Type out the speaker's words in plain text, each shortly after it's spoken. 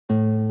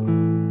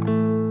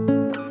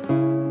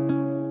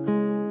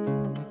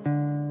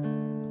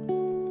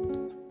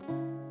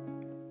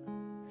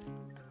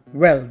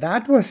Well,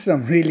 that was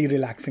some really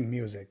relaxing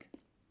music.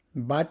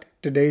 But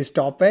today's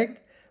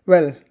topic,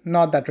 well,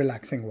 not that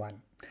relaxing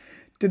one.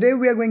 Today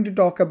we are going to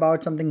talk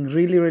about something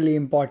really, really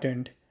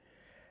important,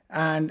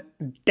 and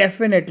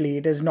definitely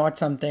it is not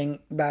something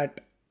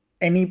that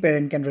any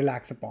parent can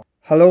relax upon.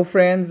 Hello,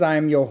 friends, I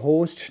am your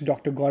host,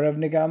 Dr. Gaurav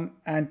Nigam,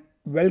 and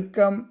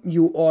welcome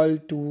you all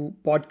to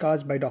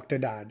Podcast by Dr.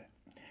 Dad.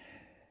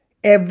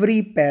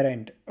 Every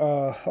parent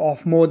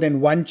of more than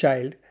one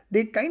child,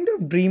 they kind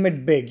of dream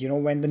it big.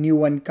 When the new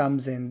one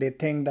comes in, they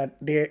think that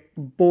they're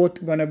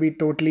both gonna be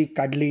totally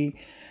cuddly.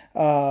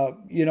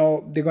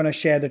 They're gonna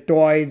share the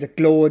toys, the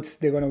clothes,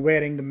 they're gonna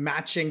wearing the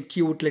matching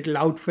cute little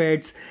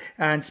outfits,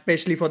 and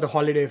especially for the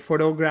holiday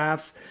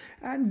photographs,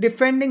 and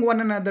defending one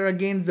another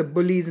against the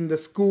bullies in the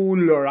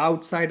school or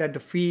outside at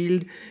the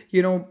field.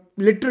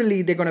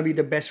 Literally they're gonna be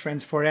the best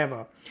friends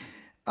forever.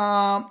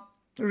 uh,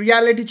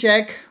 Reality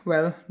check.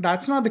 Well,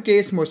 that's not the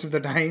case most of the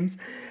times.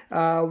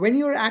 When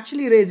you're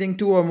actually raising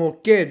two or more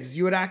kids,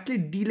 you're actually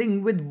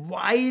dealing with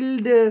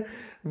wildly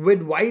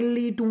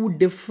two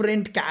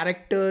different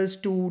characters,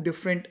 two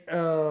different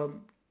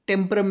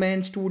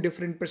temperaments, two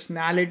different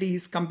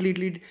personalities,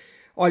 completely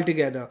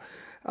altogether.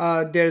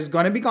 There's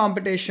gonna be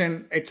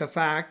competition, it's a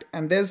fact,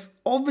 and there's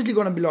obviously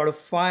gonna be a lot of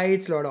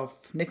fights, a lot of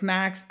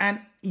knickknacks,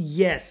 and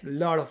yes, a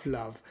lot of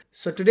love.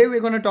 So today we're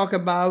gonna talk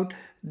about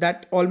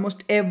that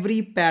almost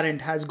every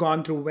parent has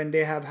gone through when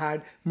they have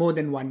had more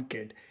than one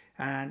kid,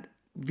 and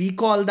we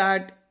call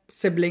that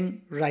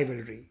sibling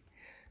rivalry.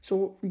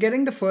 So,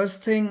 getting the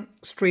first thing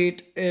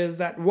straight is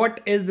that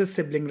what is the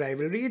sibling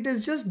rivalry? It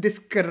is just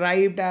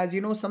described as,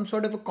 some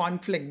sort of a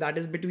conflict that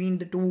is between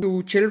the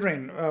two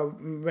children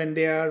when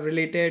they are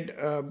related,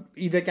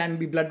 either can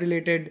be blood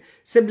related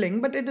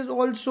sibling, but it is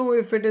also,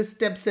 if it is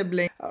step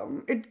sibling,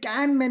 it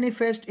can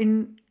manifest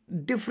in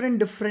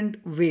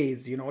different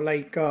ways,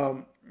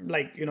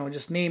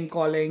 just name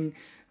calling,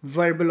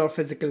 verbal or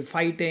physical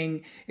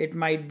fighting. It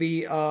might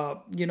be,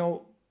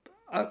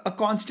 a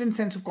constant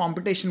sense of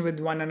competition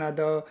with one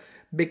another,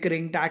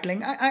 bickering,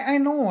 tattling. I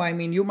know. I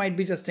mean, you might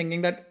be just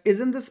thinking that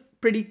isn't this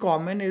pretty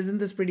common? Isn't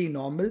this pretty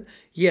normal?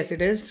 Yes,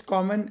 it is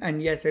common,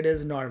 and yes, it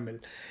is normal.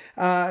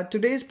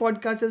 Today's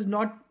podcast is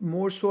not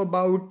more so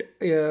about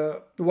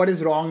what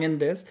is wrong in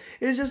this.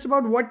 It is just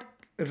about what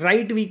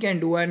right we can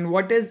do and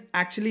what is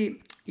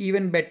actually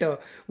even better,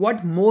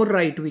 what more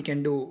right we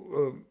can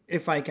do,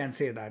 if I can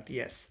say that.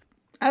 Yes,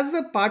 as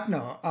a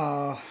partner,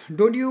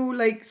 don't you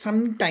like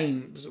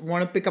sometimes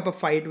want to pick up a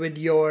fight with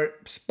your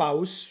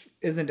spouse,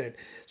 isn't it?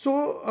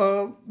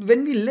 So,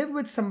 when we live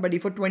with somebody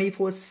for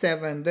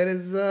 24/7, there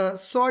is a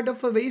sort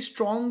of a very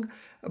strong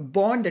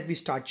bond that we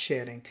start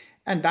sharing.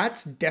 And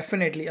that's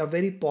definitely a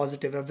very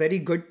positive, a very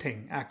good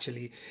thing,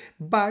 actually.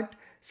 But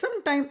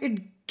sometimes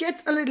it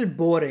gets a little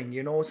boring.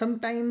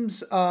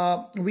 Sometimes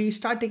we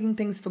start taking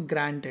things for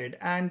granted,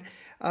 and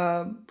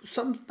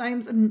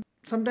sometimes a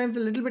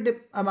little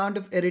bit amount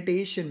of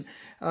irritation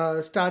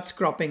starts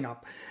cropping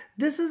up.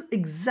 This is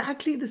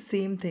exactly the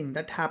same thing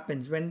that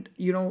happens when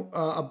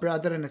a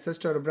brother and a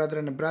sister, or a brother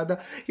and a brother,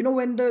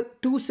 when the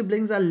two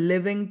siblings are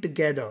living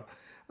together,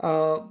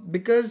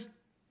 because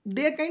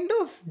they're kind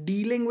of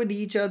dealing with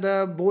each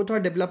other. Both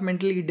are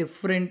developmentally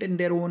different in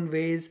their own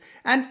ways,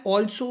 and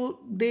also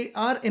they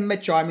are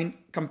immature. I mean,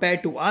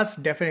 compared to us,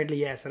 definitely,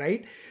 yes,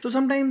 right? So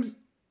sometimes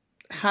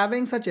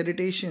having such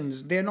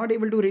irritations, they're not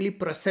able to really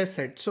process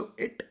it, so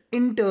it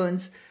in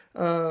turns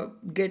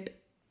get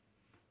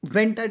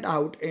vented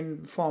out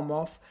in form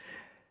of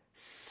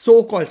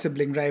so-called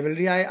sibling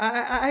rivalry.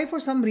 I for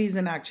some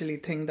reason actually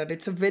think that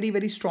it's a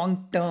very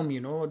strong term,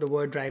 the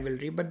word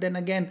rivalry. But then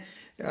again,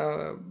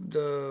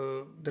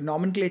 the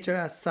nomenclature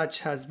as such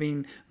has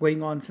been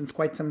going on since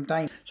quite some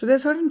time. So there are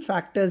certain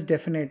factors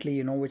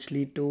definitely, which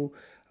lead to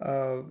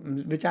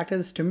which act as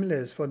a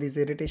stimulus for this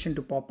irritation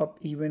to pop up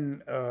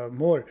even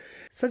more,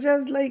 such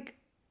as like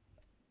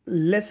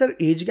lesser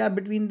age gap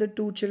between the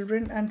two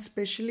children, and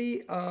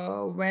especially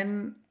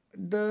when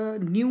the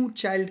new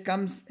child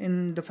comes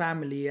in the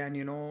family, and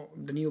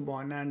the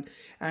newborn,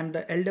 and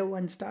the elder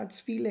one starts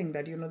feeling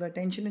that the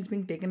attention is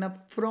being taken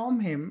up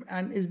from him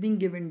and is being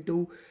given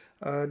to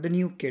the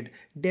new kid.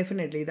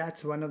 Definitely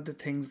that's one of the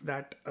things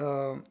that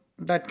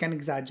that can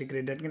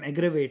exaggerate, that can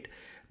aggravate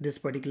this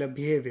particular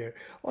behavior.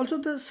 Also,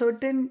 the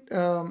certain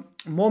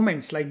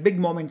moments, like big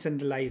moments in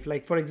the life,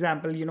 like for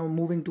example,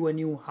 moving to a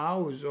new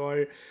house,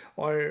 or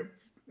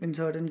in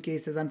certain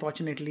cases,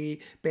 unfortunately,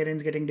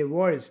 parents getting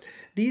divorced.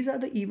 These are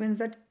the events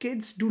that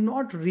kids do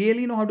not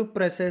really know how to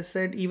process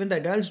it. Even the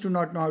adults do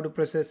not know how to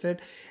process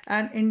it,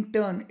 and in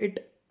turn,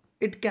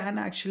 it can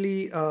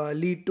actually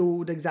lead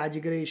to the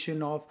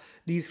exaggeration of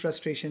these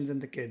frustrations in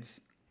the kids.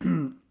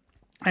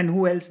 And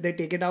who else they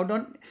take it out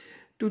on?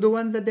 To the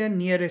ones that they're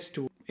nearest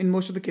to. In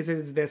most of the cases,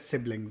 it's their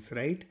siblings,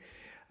 right?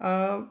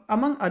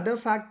 Among other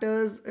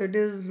factors, it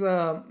is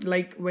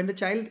like when the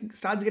child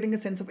starts getting a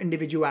sense of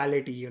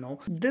individuality,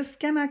 this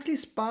can actually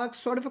spark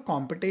sort of a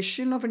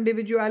competition of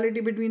individuality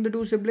between the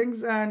two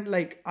siblings. And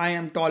like, I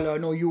am taller,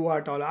 no, you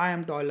are taller, I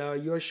am taller,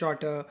 you're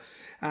shorter,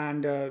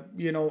 and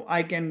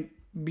I can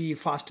be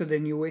faster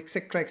than you,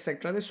 etc.,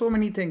 etc. There's so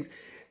many things.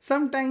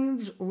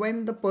 Sometimes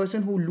when the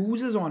person who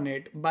loses on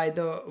it by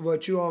the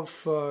virtue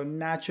of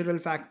natural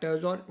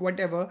factors or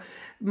whatever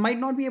might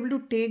not be able to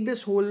take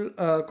this whole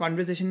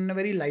conversation in a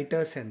very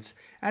lighter sense,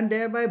 and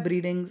thereby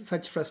breeding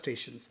such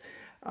frustrations.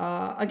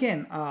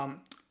 Again,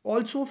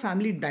 also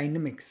family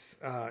dynamics.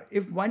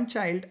 If one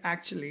child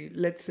actually,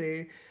 let's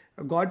say,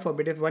 God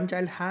forbid, if one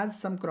child has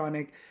some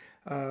chronic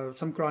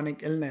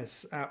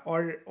illness,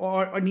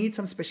 or needs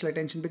some special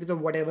attention because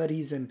of whatever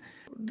reason,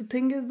 the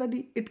thing is that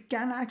it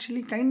can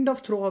actually kind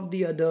of throw off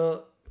the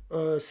other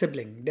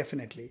sibling,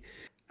 definitely.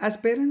 As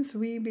parents,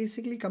 we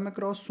basically come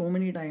across so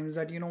many times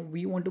that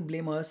we want to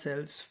blame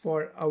ourselves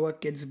for our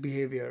kids'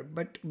 behavior,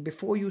 but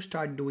before you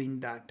start doing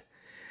that,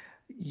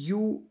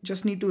 you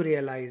just need to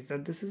realize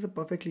that this is a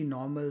perfectly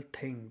normal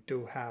thing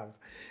to have.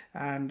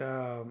 And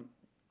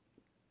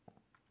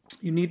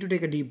you need to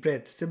take a deep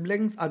breath.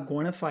 Siblings are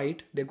going to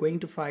fight, they're going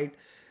to fight.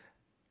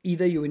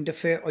 Either you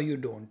interfere or you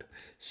don't.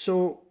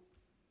 So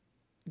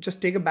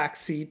just take a back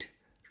seat,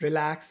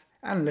 relax,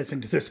 and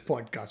listen to this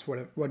podcast,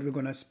 what we're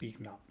going to speak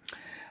now.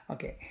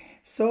 Okay,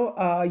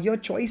 so your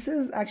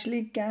choices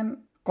actually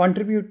can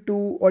contribute to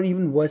or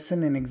even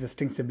worsen an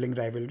existing sibling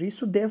rivalry.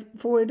 So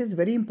therefore, it is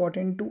very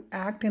important to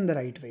act in the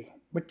right way.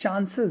 But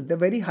chances, the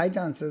very high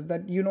chances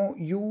that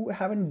you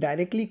haven't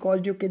directly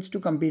caused your kids to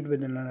compete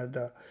with one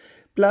another.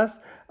 Plus,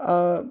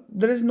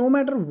 there is, no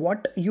matter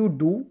what you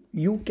do,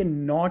 you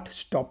cannot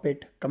stop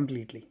it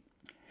completely.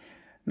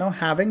 Now,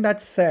 having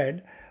that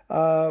said,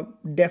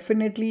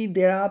 definitely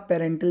there are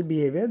parental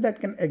behaviors that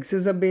can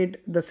exacerbate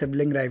the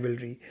sibling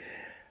rivalry.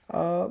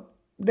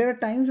 There are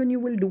times when you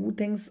will do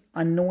things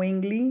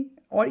unknowingly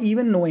or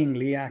even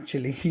knowingly,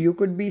 actually. You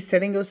could be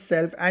setting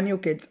yourself and your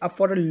kids up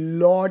for a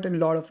lot and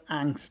lot of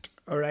angst.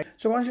 All right.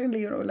 So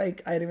constantly,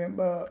 like I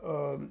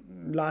remember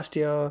last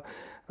year,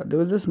 there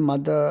was this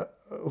mother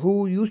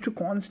who used to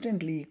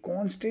constantly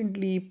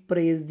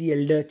praise the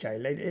elder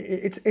child. Like,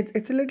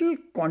 it's a little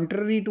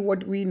contrary to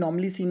what we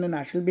normally see in the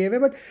natural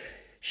behavior, but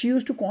she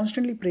used to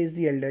constantly praise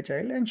the elder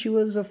child, and she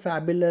was a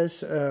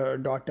fabulous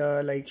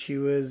daughter. Like, she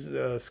was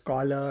a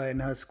scholar in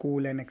her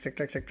school, and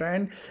etc.,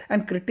 etc.,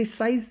 and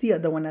criticize the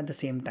other one at the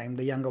same time,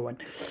 the younger one.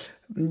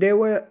 There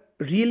were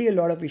really a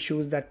lot of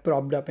issues that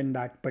propped up in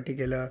that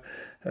particular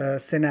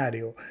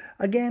scenario.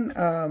 Again,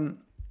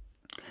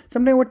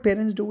 sometimes what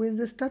parents do is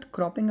they start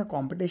cropping a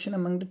competition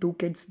among the two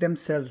kids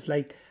themselves.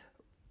 Like,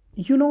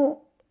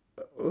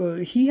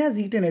 he has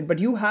eaten it but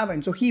you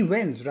haven't, so he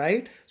wins,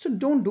 right? So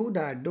don't do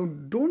that.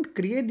 Don't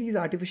create these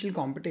artificial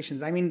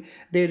competitions. I mean,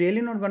 they're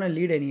really not going to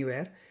lead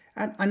anywhere,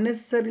 and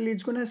unnecessarily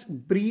it's going to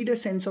breed a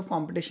sense of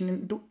competition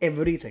into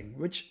everything,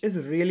 which is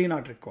really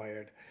not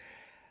required.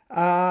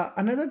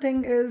 Another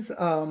thing is,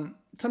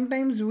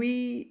 sometimes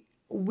we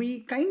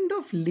kind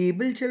of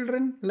label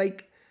children,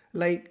 like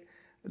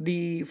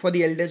the for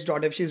the eldest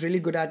daughter, if she's really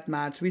good at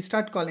maths, we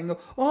start calling her,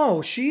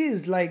 oh, she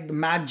is like the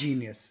math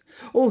genius,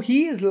 oh,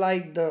 he is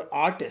like the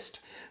artist.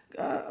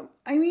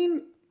 I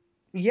mean,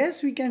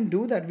 yes, we can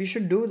do that, we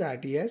should do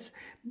that, yes,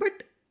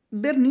 but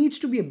there needs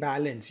to be a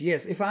balance.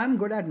 Yes, if I'm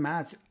good at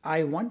maths,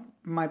 I want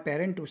my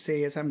parent to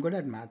say, yes, I'm good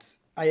at maths,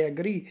 I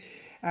agree,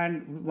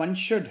 and one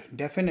should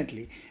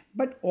definitely.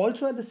 But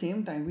also at the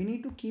same time, we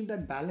need to keep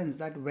that balance,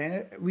 that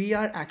where we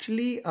are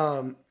actually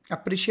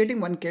appreciating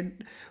one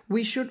kid,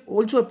 we should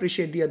also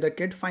appreciate the other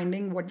kid,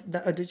 finding what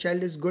the other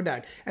child is good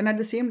at, and at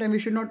the same time we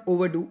should not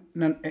overdo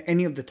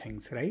any of the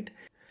things, right?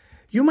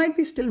 You might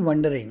be still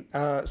wondering,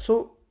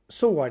 so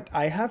what,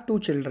 I have two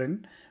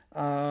children,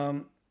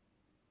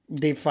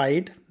 they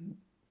fight,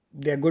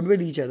 they're good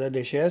with each other,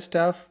 they share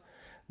stuff,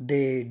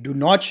 they do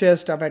not share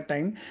stuff at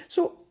time.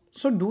 So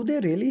do they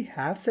really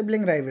have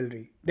sibling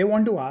rivalry? They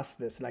want to ask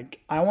this. Like,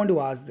 I want to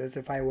ask this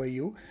if I were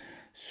you.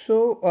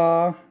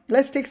 So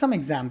let's take some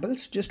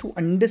examples just to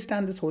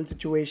understand this whole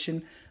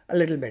situation a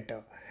little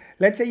better.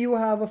 Let's say you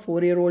have a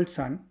 4-year-old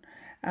son,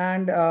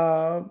 and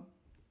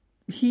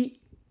he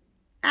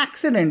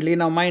accidentally,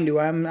 now mind you,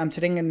 I'm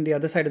sitting in the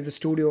other side of the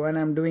studio and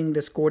I'm doing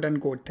this quote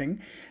unquote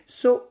thing.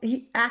 So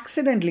he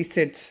accidentally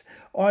sits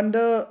on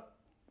the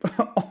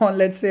on,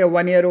 let's say, a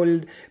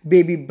 1-year-old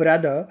baby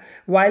brother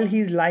while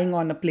he's lying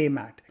on a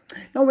playmat.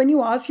 Now, when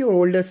you ask your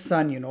oldest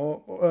son,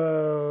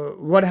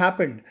 what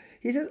happened,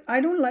 he says, I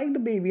don't like the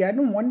baby, I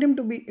don't want him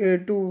to be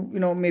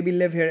maybe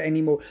live here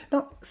anymore.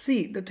 Now,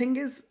 see, the thing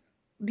is,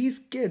 these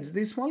kids,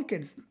 these small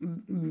kids,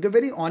 they're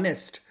very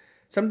honest.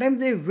 Sometimes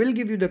they will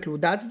give you the clue.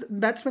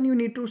 That's when you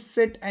need to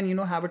sit and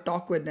have a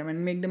talk with them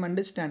and make them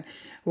understand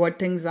what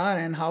things are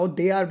and how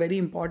they are very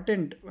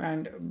important,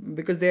 and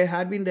because they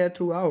had been there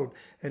throughout,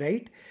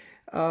 right?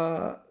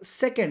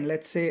 Second,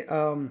 let's say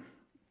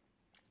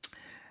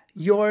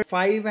your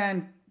 5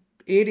 and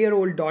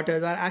 8-year-old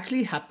daughters are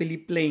actually happily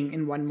playing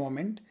in one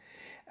moment,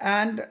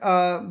 and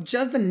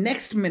just the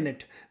next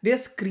minute they're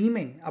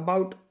screaming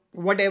about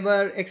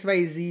whatever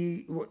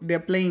XYZ they're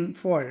playing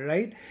for,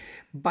 right?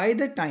 By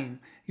the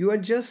time you are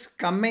just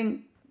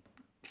coming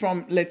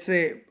from, let's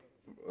say,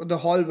 the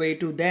hallway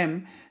to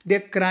them, they're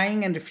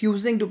crying and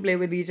refusing to play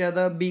with each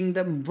other, being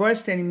the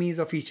worst enemies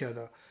of each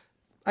other.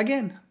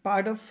 again,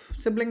 part of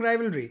sibling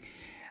rivalry.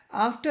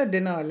 After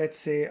dinner, let's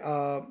say,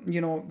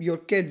 your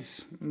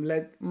kids,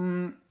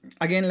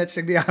 again, let's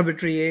take the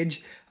arbitrary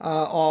age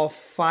of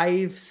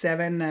 5,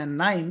 7, and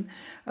 9.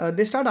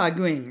 They start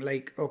arguing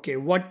like, okay,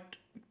 what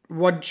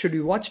should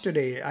we watch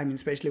today? I mean,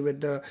 especially with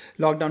the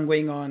lockdown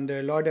going on, there are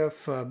a lot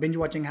of binge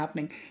watching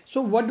happening.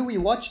 So, what do we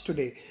watch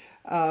today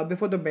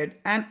before the bed?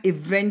 And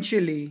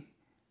eventually,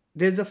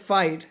 there's a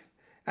fight,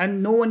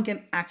 and no one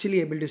can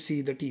actually able to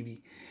see the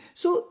TV.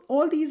 So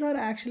all these are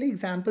actually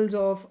examples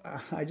of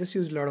I just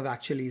used a lot of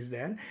actuallys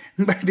there,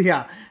 but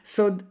yeah.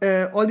 So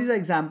all these are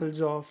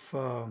examples of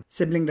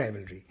sibling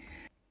rivalry.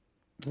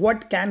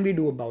 What can we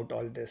do about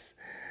all this?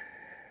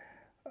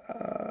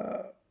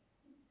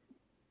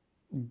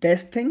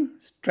 Best thing,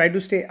 try to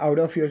stay out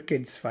of your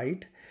kids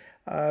fight,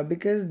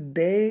 because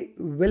they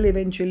will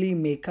eventually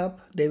make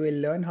up, they will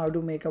learn how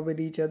to make up with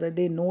each other.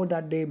 They know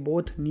that they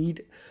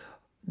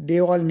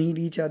all need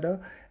each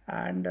other.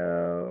 And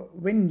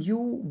when you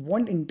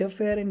won't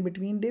interfere in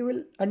between, they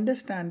will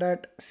understand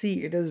that,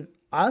 see, it is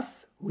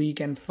us, we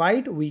can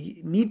fight,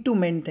 we need to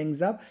mend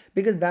things up,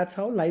 because that's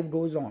how life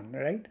goes on,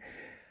 right?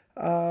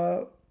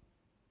 uh,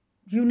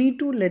 you need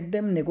to let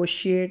them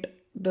negotiate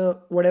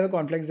the whatever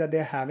conflicts that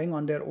they're having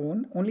on their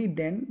own. Only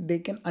then they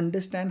can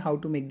understand how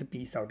to make the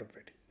peace out of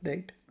it,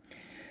 right?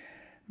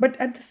 But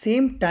at the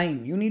same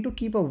time, you need to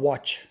keep a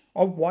watch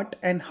of what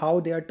and how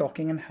they are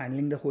talking and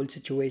handling the whole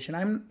situation.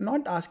 I'm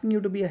not asking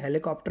you to be a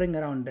helicoptering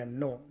around them.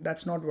 No,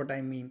 that's not what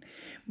I mean.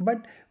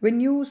 But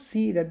when you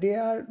see that they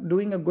are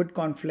doing a good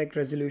conflict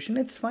resolution,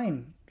 it's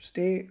fine.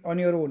 Stay on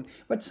your own.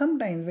 But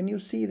sometimes when you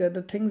see that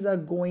the things are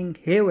going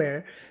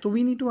haywire, so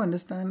we need to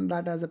understand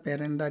that as a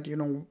parent, that,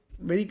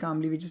 very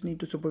calmly, we just need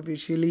to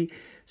superficially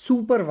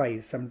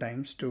supervise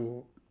sometimes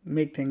to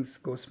make things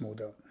go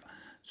smoother.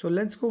 So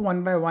let's go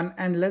one by one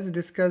and let's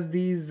discuss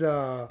these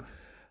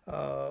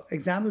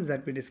examples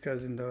that we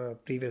discussed in the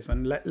previous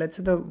one. Let's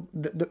say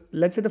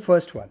let's say the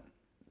first one.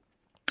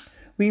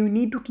 We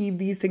need to keep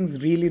these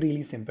things really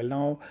really simple.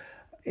 Now,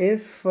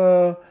 if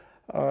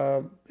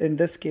in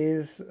this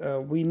case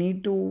we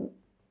need to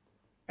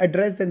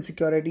address the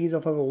insecurities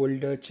of our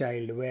older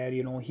child, where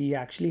he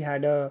actually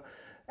had a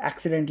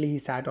accidentally he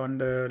sat on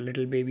the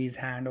little baby's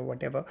hand or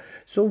whatever.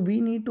 So we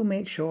need to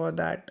make sure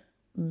that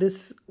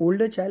this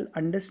older child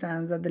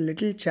understands that the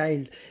little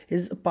child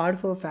is a part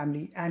of our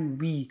family, and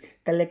we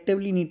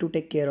collectively need to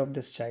take care of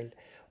this child.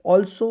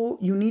 Also,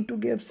 you need to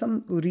give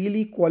some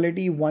really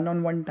quality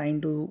one-on-one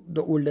time to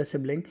the older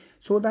sibling,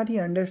 so that he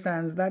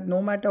understands that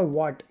no matter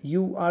what,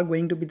 you are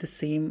going to be the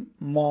same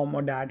mom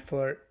or dad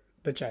for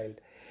the child.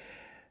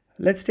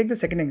 Let's take the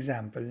second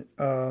example.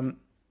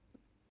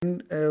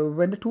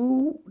 When the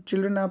two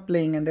children are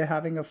playing and they're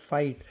having a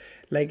fight,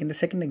 like in the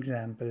second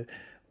example,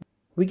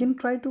 we can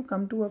try to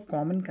come to a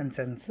common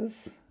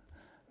consensus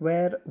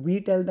where we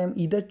tell them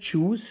either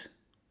choose,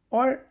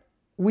 or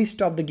we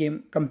stop the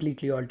game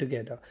completely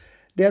altogether.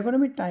 There are going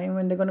to be time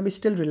when they're going to be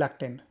still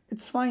reluctant.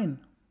 It's fine.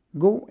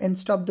 Go and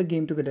stop the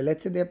game together.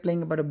 Let's say they're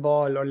playing about a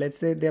ball, or let's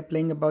say they're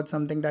playing about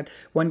something that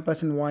one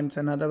person wants,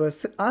 another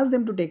person. Ask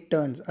them to take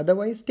turns.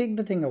 Otherwise, take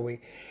the thing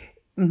away.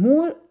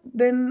 More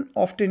than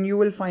often, you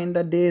will find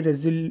that they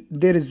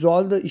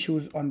resolve the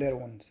issues on their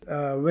own.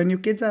 When your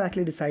kids are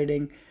actually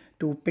deciding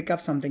to pick up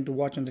something to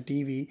watch on the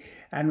TV,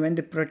 and when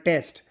they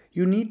protest,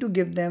 you need to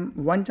give them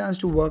one chance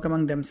to work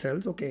among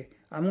themselves. Okay,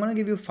 I'm gonna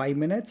give you 5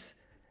 minutes.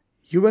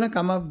 You're gonna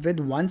come up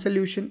with one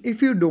solution.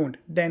 If you don't,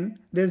 then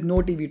there's no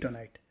TV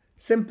tonight.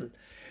 Simple.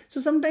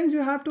 So sometimes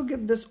you have to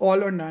give this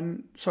all or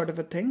none sort of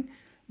a thing,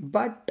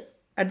 but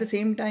at the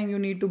same time, you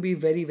need to be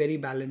very, very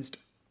balanced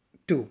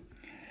too.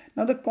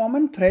 Now, the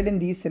common thread in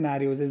these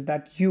scenarios is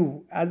that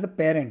you, as the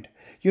parent,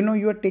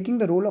 you are taking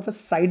the role of a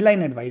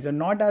sideline advisor,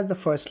 not as the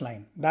first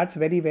line. That's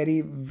very, very,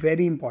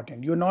 very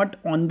important. You're not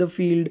on the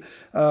field,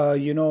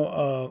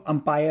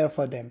 umpire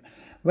for them.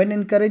 When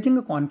encouraging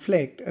a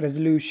conflict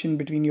resolution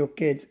between your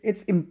kids,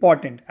 it's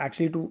important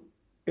actually to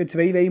it's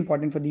very very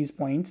important for these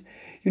points.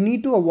 You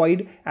need to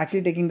avoid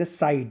actually taking the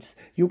sides.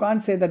 You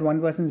can't say that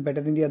one person is better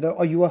than the other,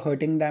 or you are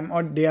hurting them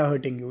or they are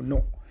hurting you.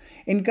 No,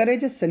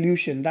 encourage a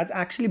solution that's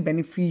actually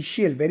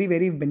beneficial, very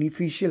very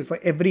beneficial for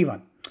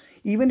everyone,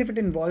 even if it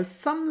involves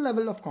some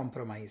level of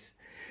compromise.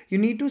 You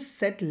need to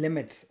set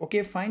limits.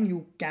 Okay, fine,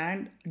 you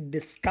can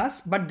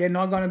discuss, but they're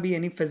not going to be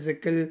any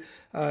physical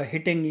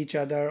hitting each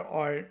other,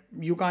 or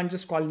you can't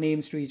just call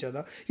names to each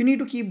other. You need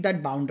to keep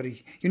that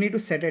boundary. You need to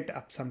set it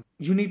up some.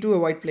 You need to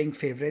avoid playing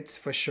favorites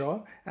for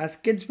sure, as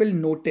kids will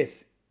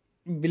notice.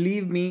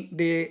 Believe me,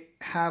 they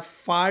have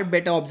far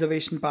better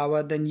observation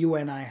power than you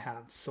and I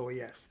have. So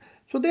yes,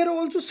 so there are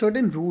also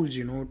certain rules,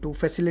 to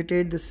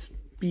facilitate this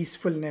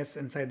peacefulness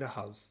inside the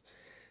house.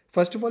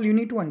 First of all, you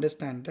need to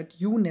understand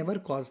that you never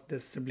caused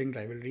this sibling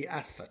rivalry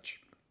as such,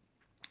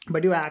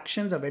 but your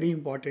actions are very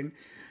important,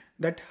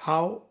 that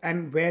how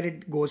and where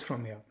it goes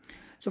from here.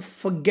 So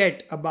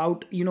forget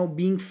about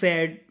being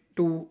fair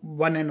to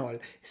one and all.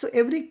 So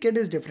every kid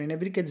is different,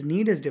 every kid's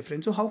need is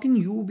different. So how can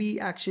you be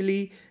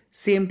actually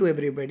same to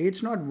everybody?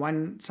 It's not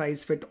one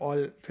size fit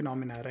all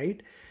phenomena,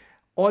 right?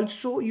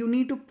 Also, you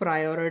need to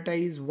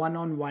prioritize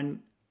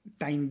one-on-one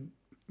time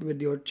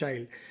with your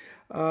child.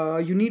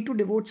 You need to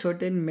devote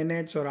certain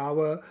minutes or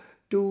hour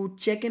to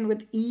check in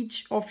with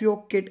each of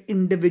your kid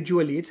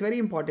individually. It's very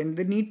important.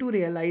 They need to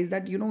realize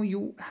that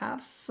you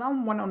have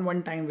some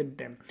one-on-one time with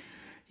them.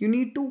 You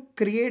need to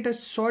create a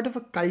sort of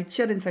a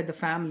culture inside the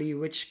family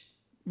which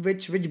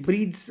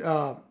breeds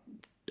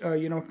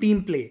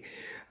team play,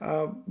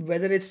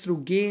 whether it's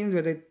through games,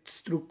 whether it's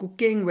through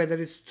cooking,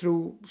 whether it's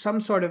through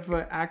some sort of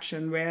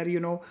action where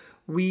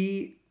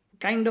we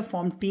kind of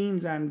form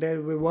teams and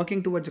there we're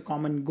working towards a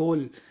common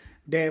goal.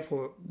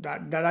 Therefore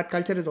that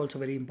culture is also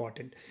very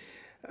important.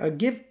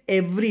 Give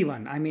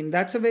everyone, I mean,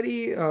 that's a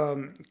very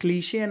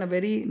cliche and a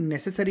very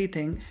necessary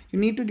thing. You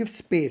need to give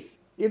space.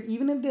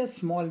 Even if they're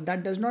small,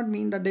 that does not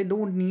mean that they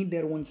don't need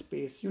their own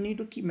space. You need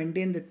to keep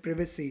maintain that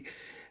privacy,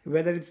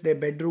 whether it's their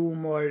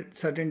bedroom or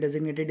certain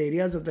designated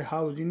areas of the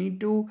house. You need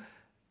to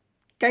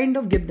kind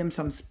of give them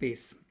some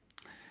space.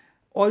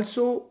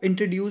 Also,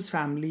 introduce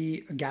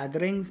family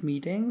gatherings,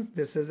 meetings.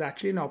 This is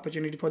actually an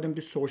opportunity for them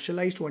to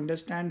socialize, to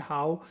understand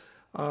how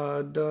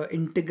the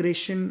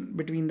integration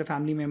between the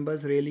family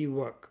members really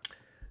work.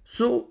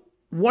 So,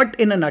 what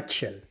in a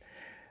nutshell?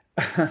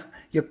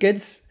 Your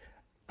kids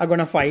are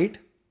gonna fight.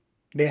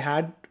 They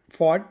had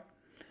fought,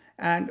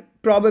 and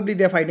probably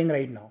they're fighting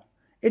right now.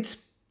 It's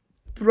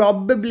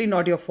probably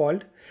not your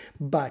fault,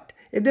 but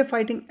if they're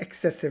fighting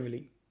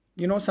excessively,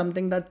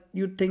 something that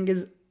you think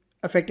is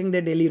affecting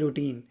their daily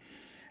routine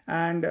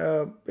and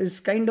is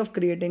kind of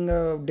creating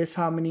a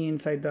disharmony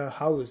inside the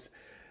house,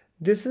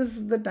 this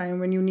is the time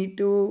when you need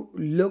to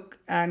look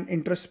and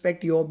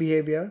introspect your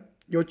behavior,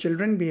 your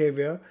children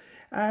behavior,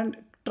 and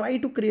try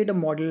to create a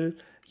model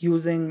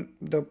using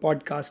the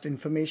podcast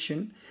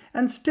information.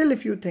 And still,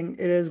 if you think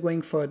it is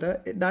going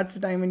further, that's the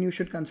time when you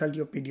should consult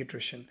your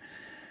pediatrician.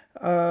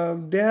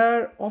 There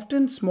are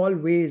often small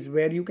ways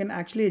where you can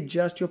actually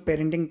adjust your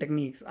parenting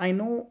techniques. I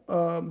know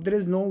there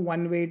is no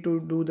one way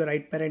to do the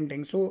right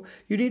parenting, so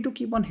you need to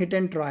keep on hit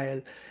and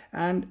trial,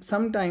 and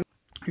sometimes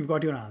you've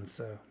got your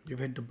answer. You've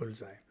hit the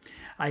bullseye.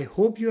 I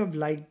hope you have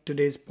liked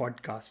today's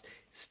podcast.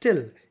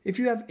 Still, if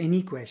you have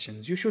any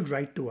questions, you should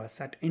write to us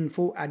at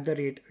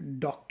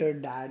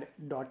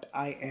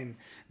info@drdad.in.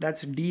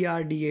 That's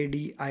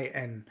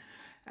DRDADIN.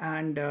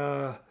 And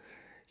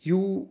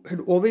you had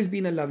always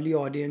been a lovely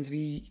audience.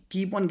 We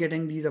keep on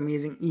getting these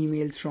amazing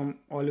emails from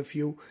all of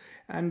you.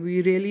 And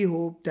we really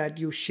hope that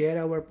you share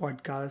our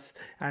podcast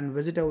and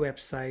visit our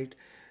website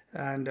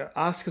and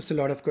ask us a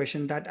lot of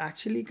questions that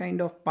actually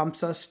kind of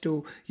pumps us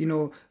to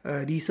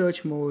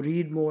research more,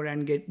 read more,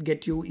 and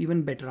get you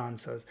even better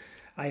answers.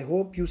 I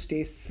hope you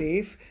stay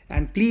safe,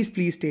 and please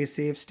stay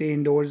safe, stay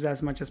indoors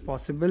as much as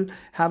possible.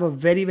 Have a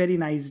very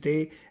nice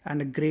day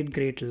and a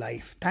great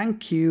life.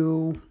 Thank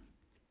you.